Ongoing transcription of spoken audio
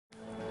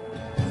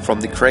From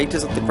the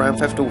creators of the Grand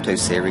Theft Auto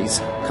series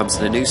comes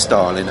a new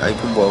style in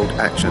open-world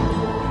action,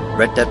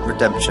 Red Dead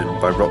Redemption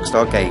by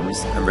Rockstar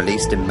Games, and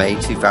released in May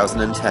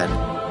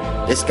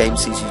 2010. This game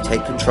sees you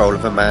take control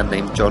of a man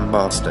named John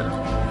Marston,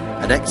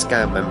 an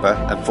ex-gang member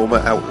and former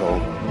outlaw.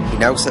 He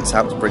now sets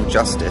out to bring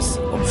justice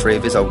on 3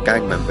 of his old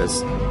gang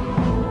members.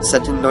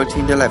 Set in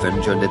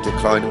 1911 during the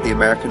decline of the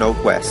American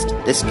Old West,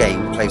 this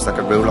game plays like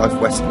a real-life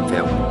western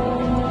film.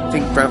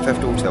 Think Grand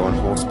Theft Auto on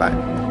horseback.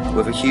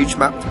 With a huge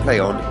map to play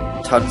on,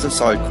 tons of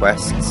side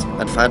quests,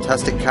 and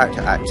fantastic character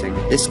acting,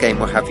 this game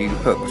will have you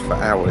hooked for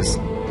hours.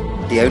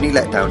 The only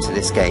letdown to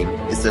this game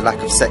is the lack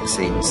of sex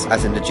scenes,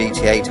 as in the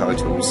GTA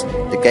titles.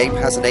 The game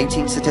has an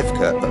 18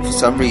 certificate, but for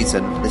some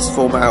reason, this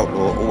former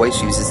outlaw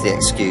always uses the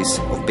excuse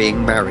of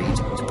being married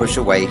to push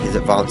away his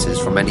advances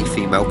from any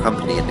female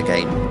company in the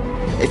game.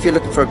 If you're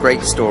looking for a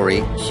great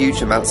story,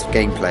 huge amounts of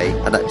gameplay,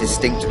 and that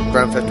distinct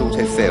Grand Theft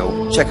Auto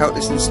feel, check out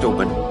this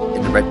installment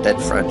in the Red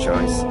Dead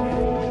franchise.